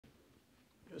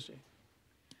Yossi.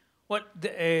 Well,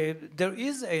 there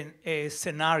is a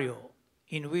scenario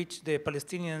in which the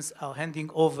Palestinians are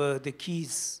handing over the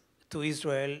keys to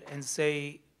Israel and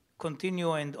say,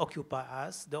 continue and occupy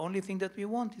us. The only thing that we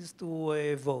want is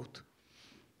to vote.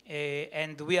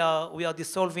 And we are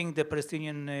dissolving the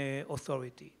Palestinian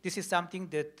Authority. This is something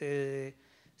that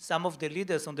some of the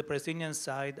leaders on the Palestinian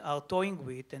side are toying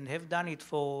with and have done it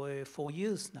for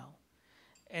years now.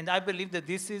 And I believe that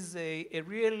this is a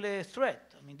real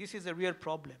threat. I mean, this is a real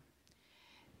problem.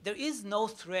 There is no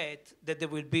threat that there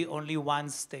will be only one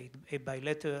state, a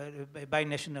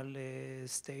binational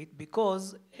state,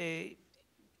 because the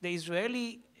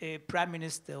Israeli prime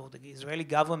minister or the Israeli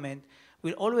government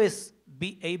will always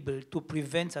be able to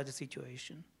prevent such a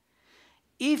situation.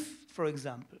 If, for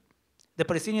example, the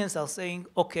Palestinians are saying,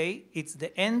 okay, it's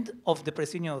the end of the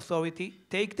Palestinian Authority,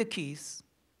 take the keys,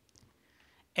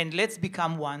 and let's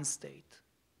become one state.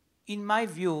 In my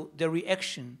view, the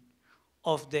reaction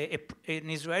of an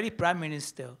Israeli prime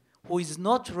minister who is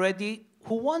not ready,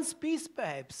 who wants peace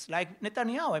perhaps, like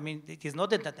Netanyahu. I mean, it is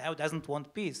not that Netanyahu doesn't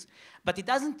want peace, but it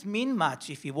doesn't mean much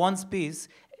if he wants peace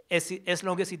as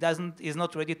long as he is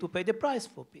not ready to pay the price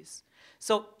for peace.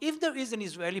 So if there is an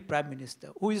Israeli prime minister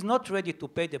who is not ready to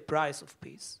pay the price of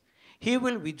peace, he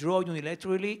will withdraw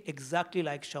unilaterally exactly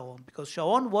like Sharon, because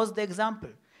Sharon was the example.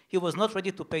 He was not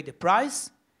ready to pay the price,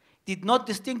 did not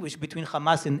distinguish between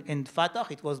Hamas and Fatah,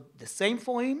 it was the same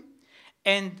for him,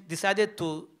 and decided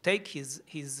to take his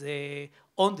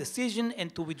own decision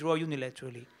and to withdraw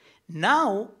unilaterally.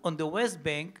 Now, on the West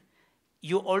Bank,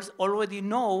 you already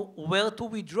know where to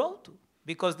withdraw to,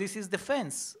 because this is the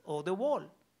fence or the wall.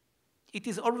 It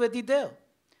is already there.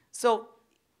 So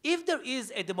if there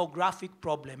is a demographic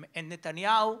problem and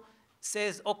Netanyahu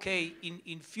says, okay,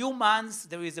 in few months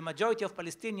there is a majority of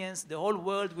Palestinians, the whole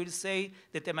world will say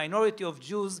that a minority of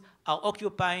Jews are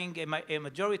occupying a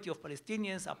majority of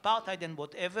Palestinians, apartheid and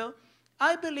whatever,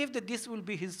 I believe that this will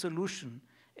be his solution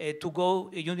to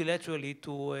go unilaterally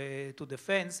to the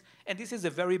fence, and this is a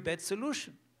very bad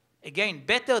solution. Again,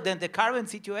 better than the current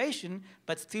situation,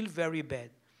 but still very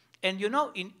bad. And you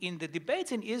know, in the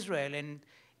debates in Israel, and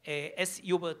as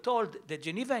you were told, the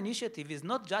Geneva Initiative is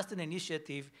not just an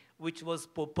initiative which was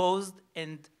proposed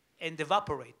and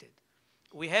evaporated.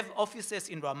 We have offices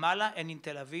in Ramallah and in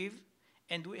Tel Aviv,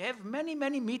 and we have many,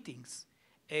 many meetings,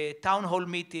 town hall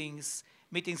meetings,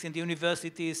 meetings in the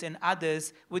universities and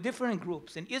others with different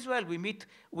groups. In Israel, we meet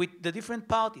with the different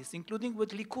parties, including with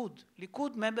Likud.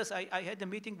 Likud members, I had a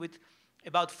meeting with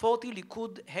about 40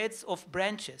 Likud heads of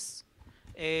branches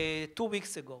 2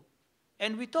 weeks ago.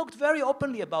 And we talked very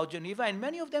openly about Geneva, and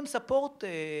many of them support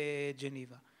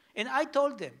Geneva. And I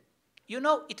told them, you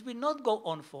know, it will not go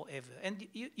on forever, and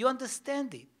you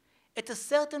understand it. At a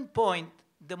certain point,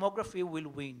 demography will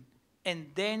win,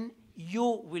 and then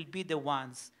you will be the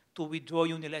ones to withdraw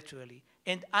unilaterally.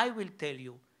 And I will tell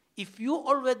you, if you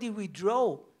already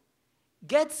withdraw,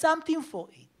 get something for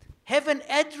it. Have an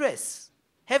address,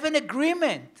 have an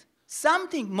agreement,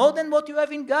 something more than what you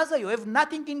have in Gaza. You have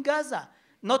nothing in Gaza.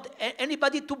 Not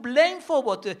anybody to blame for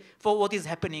what is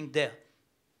happening there.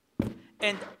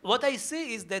 And what I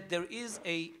see is that there is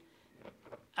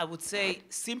I would say,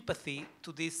 sympathy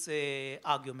to this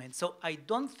argument. So I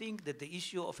don't think that the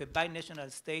issue of a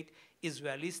binational state is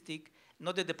realistic,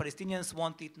 not that the Palestinians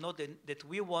want it, not that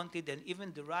we want it, and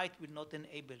even the right will not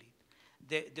enable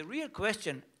it. The real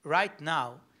question right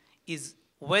now is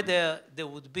whether there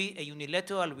would be a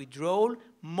unilateral withdrawal,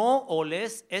 more or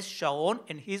less, as Sharon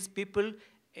and his people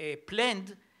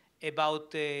planned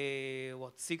about,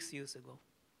 6 years ago.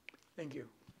 Thank you.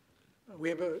 We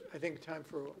have, I think, time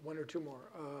for one or two more.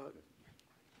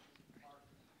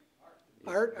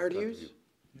 Art Hughes?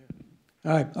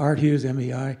 Hi, Art Hughes,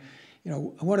 MEI. You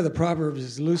know, one of the proverbs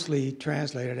is loosely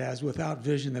translated as, without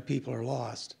vision, the people are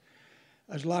lost.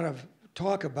 There's a lot of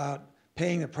talk about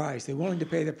paying the price. They're willing to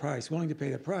pay the price, willing to pay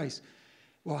the price.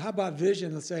 Well, how about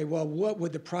vision? Let's say, well, what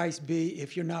would the price be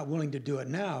if you're not willing to do it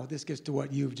now? This gets to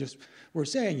what you just were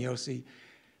saying, Yossi.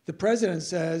 The president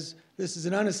says this is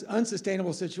an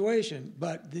unsustainable situation,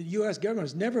 but the U.S. government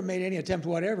has never made any attempt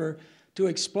whatever to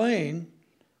explain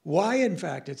why, in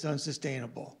fact, it's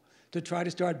unsustainable, to try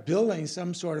to start building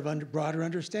some sort of broader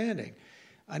understanding.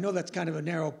 I know that's kind of a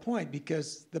narrow point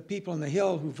because the people on the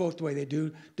Hill who vote the way they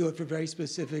do it for very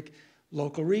specific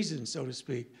local reasons, so to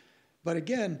speak. But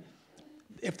again,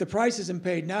 if the price isn't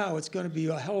paid now, it's going to be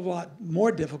a hell of a lot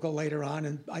more difficult later on,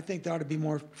 and I think there ought to be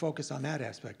more focus on that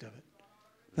aspect of it.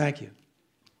 Thank you.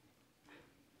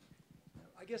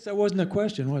 I guess that wasn't a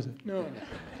question, was it? No.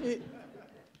 A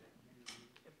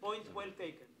point well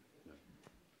taken.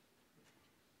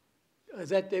 Is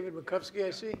that David Makowski,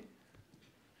 I see?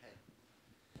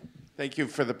 Thank you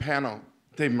for the panel.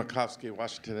 Dave Makovsky,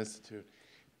 Washington Institute.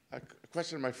 A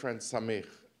question to my friend Samir.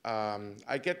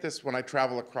 I get this when I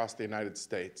travel across the United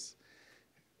States,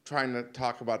 trying to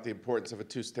talk about the importance of a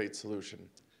two-state solution.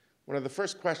 One of the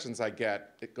first questions I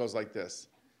get, it goes like this.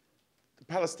 The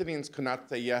Palestinians could not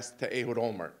say yes to Ehud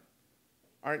Olmert.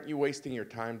 Aren't you wasting your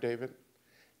time, David?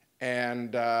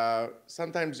 And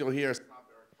sometimes you'll hear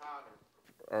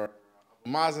or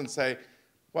Mazen say,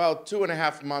 well,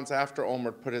 2.5 months after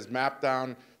Olmert put his map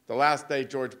down, the last day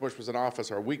George Bush was in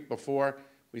office, or a week before,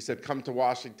 we said, come to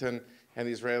Washington, and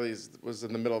the Israelis was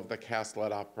in the middle of the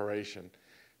cast-lead operation.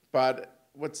 But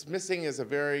what's missing is a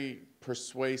very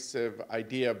persuasive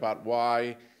idea about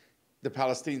why the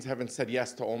Palestinians haven't said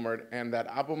yes to Olmert, and that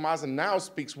Abu Mazen now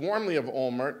speaks warmly of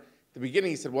Olmert. At the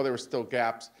beginning, he said, well, there were still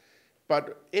gaps.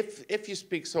 But if you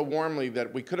speak so warmly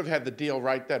that we could have had the deal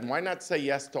right then, why not say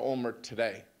yes to Olmert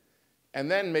today? And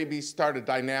then maybe start a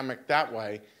dynamic that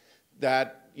way,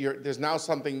 that there's now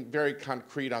something very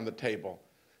concrete on the table.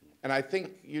 And I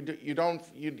think you don't,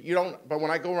 but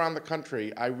when I go around the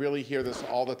country, I really hear this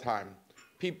all the time.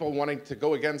 People wanting to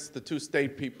go against the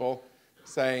two-state people,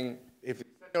 saying, if you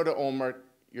say no to Olmert,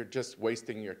 you're just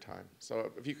wasting your time.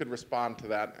 So if you could respond to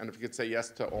that, and if you could say yes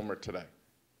to Olmert today.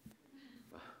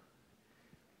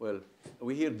 Well,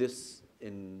 we hear this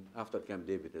after Camp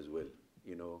David as well.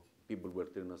 You know, people were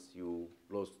telling us you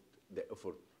lost the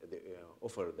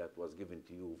offer that was given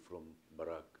to you from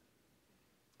Barak.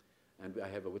 And I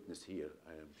have a witness here.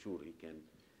 I am sure he can.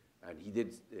 And he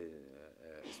did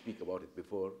speak about it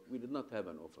before. We did not have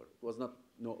an offer. It was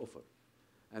no offer.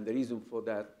 And the reason for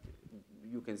that,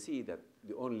 you can see that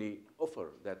the only offer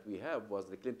that we have was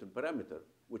the Clinton parameter,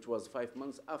 which was 5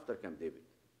 months after Camp David.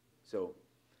 So,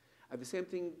 and the same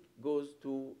thing goes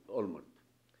to Olmert.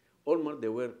 Olmert,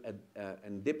 there were an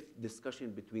in-depth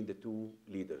discussion between the two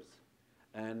leaders.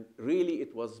 And really,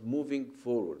 it was moving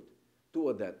forward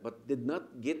toward that, but did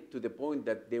not get to the point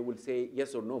that they will say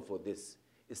yes or no for this.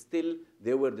 Still,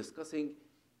 they were discussing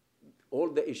all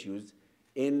the issues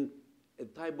in a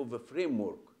type of a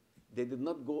framework. They did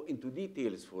not go into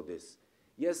details for this.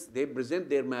 Yes, they present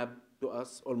their map to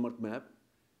us, Olmert map,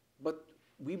 but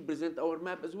we present our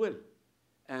map as well.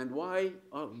 And why,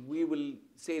 we will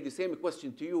say the same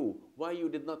question to you, why you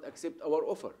did not accept our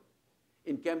offer?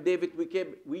 In Camp David,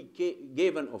 we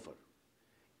gave an offer.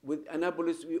 With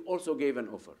Annapolis, we also gave an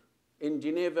offer. In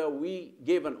Geneva, we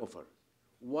gave an offer.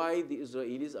 Why the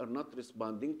Israelis are not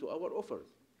responding to our offers?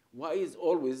 Why is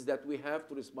always that we have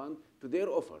to respond to their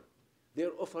offer? Their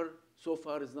offer so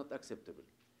far is not acceptable.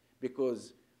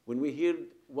 Because when we hear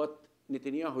what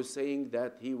Netanyahu is saying,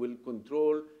 that he will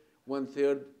control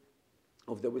 1/3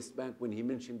 of the West Bank, when he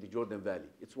mentioned the Jordan Valley.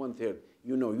 It's 1/3.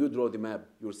 You know, you draw the map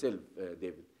yourself,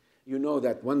 David. You know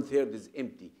that 1/3 is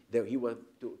empty, that he wants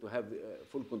to have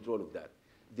full control of that.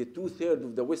 The 2/3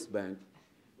 of the West Bank,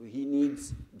 he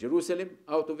needs Jerusalem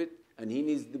out of it, and he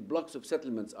needs the blocks of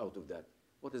settlements out of that.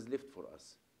 What is left for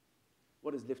us?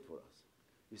 What is left for us?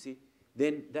 You see?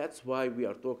 Then that's why we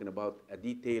are talking about a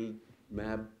detailed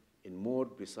map and more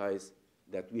precise,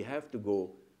 that we have to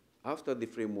go after the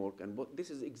framework. And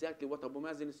this is exactly what Abu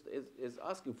Mazen is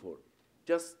asking for.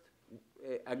 Just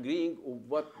agreeing with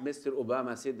what Mr.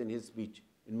 Obama said in his speech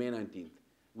in May 19th.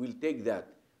 We'll take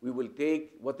that. We will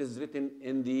take what is written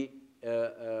in the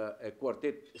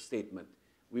quartet statement.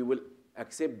 We will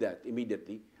accept that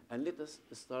immediately, and let us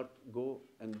start go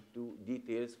and do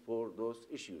details for those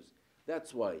issues.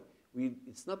 That's why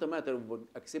it's not a matter of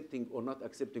accepting or not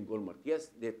accepting Olmert. Yes,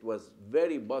 that was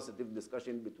very positive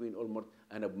discussion between Olmert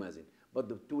and Abu Mazen, but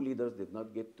the two leaders did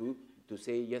not get to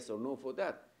say yes or no for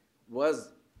that.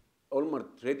 Was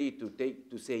Olmert ready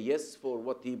to say yes for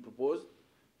what he proposed?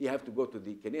 He have to go to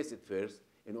the Knesset first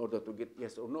in order to get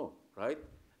yes or no, right?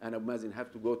 And Abu Mazen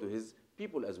have to go to his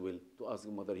people as well to ask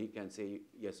him whether he can say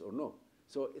yes or no.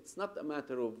 So it's not a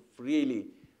matter of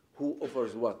really who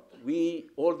offers what. We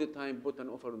all the time put an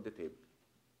offer on the table.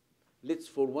 Let's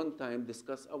for one time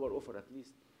discuss our offer at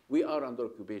least. We are under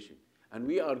occupation, and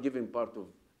we are giving part of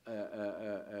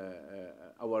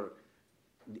our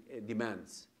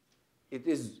demands. It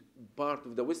is part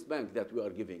of the West Bank that we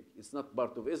are giving. It's not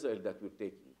part of Israel that we're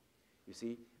taking. You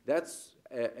see, that's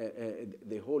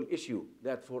the whole issue,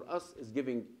 that for us is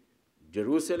giving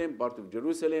Jerusalem, part of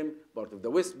the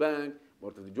West Bank,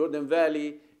 part of the Jordan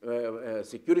Valley,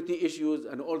 security issues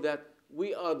and all that.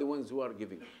 We are the ones who are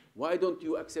giving. Why don't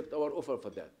you accept our offer for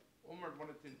that? Olmert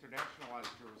wanted to internationalize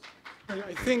Jerusalem.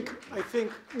 I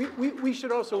think we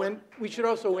should also end. We should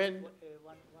also end.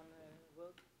 One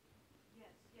word?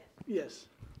 Yes.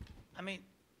 I mean,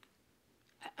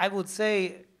 I would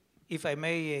say, if I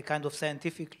may, kind of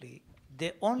scientifically,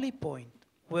 the only point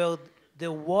where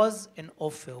there was an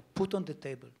offer put on the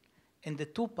table, and the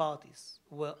two parties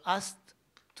were asked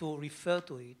to refer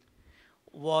to it,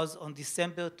 was on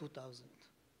December 2000,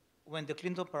 when the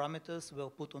Clinton parameters were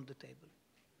put on the table.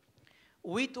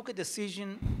 We took a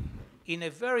decision in a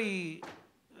very,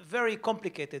 very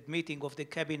complicated meeting of the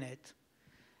cabinet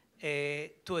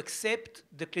to accept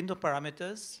the Clinton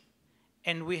parameters,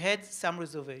 and we had some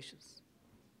reservations.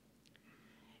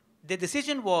 The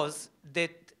decision was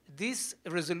that this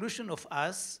resolution of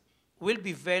us will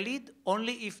be valid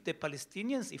only if the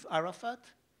Palestinians, if Arafat,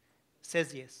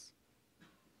 says yes.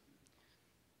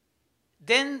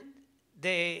 Then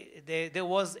there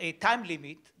was a time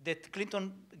limit that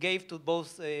Clinton gave to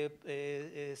both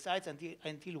sides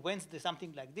until Wednesday,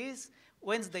 something like this.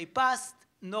 Wednesday passed,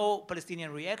 no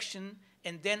Palestinian reaction,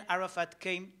 and then Arafat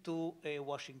came to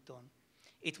Washington.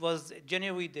 It was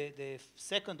January the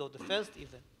 2nd or the 1st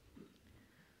even.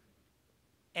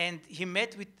 And he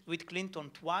met with Clinton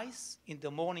twice, in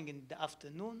the morning and in the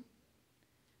afternoon.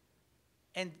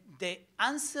 And the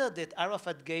answer that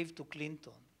Arafat gave to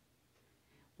Clinton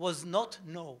was not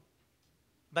no,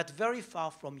 but very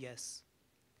far from yes.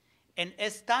 And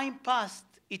as time passed,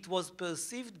 it was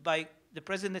perceived by the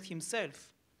president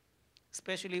himself,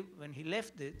 especially when he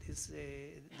left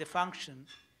the function,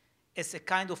 as a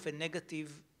kind of a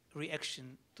negative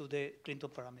reaction to the Clinton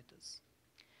parameters.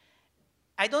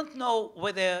 I don't know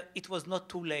whether it was not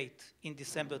too late in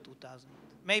December 2000.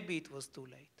 Maybe it was too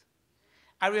late.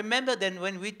 I remember then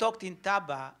when we talked in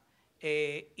Taba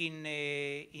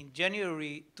in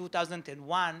January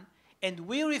 2001, and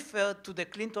we referred to the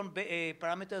Clinton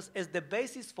parameters as the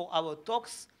basis for our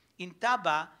talks in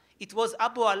Taba, it was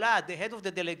Abu Ala, the head of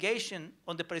the delegation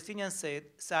on the Palestinian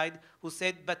side, who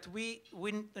said, but we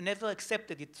never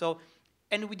accepted it, so,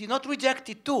 and we did not reject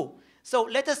it too. So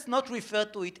let us not refer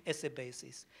to it as a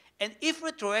basis. And if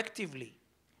retroactively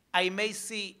I may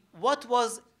see what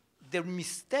was the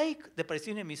mistake, the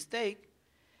Palestinian mistake,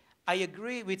 I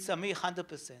agree with Samir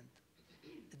 100%.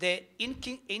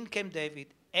 In Camp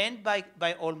David and by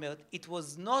Olmert, it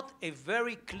was not a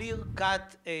very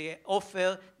clear-cut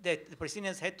offer that the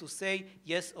Palestinians had to say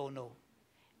yes or no.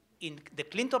 In the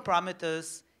Clinton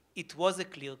parameters, it was a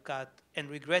clear-cut, and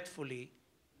regretfully,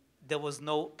 there was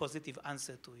no positive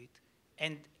answer to it.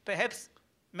 And perhaps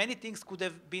many things could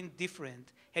have been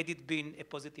different had it been a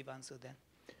positive answer then.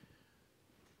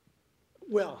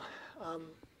 Well,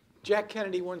 Jack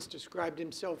Kennedy once described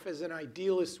himself as an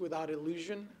idealist without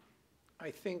illusion.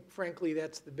 I think, frankly,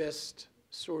 that's the best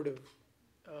sort of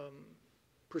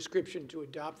prescription to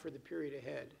adopt for the period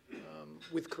ahead.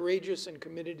 With courageous and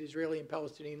committed Israeli and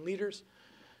Palestinian leaders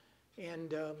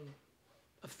and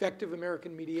effective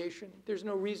American mediation, there's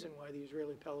no reason why the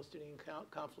Israeli-Palestinian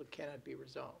conflict cannot be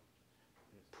resolved.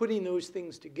 Putting those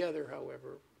things together,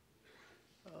 however,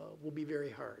 will be very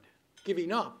hard.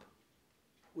 Giving up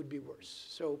would be worse.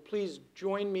 So please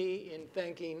join me in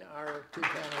thanking our two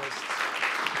panelists.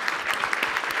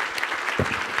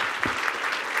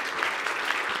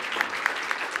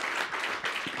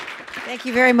 Thank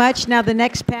you very much. Now the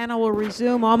next panel will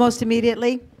resume almost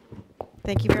immediately.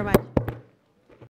 Thank you very much.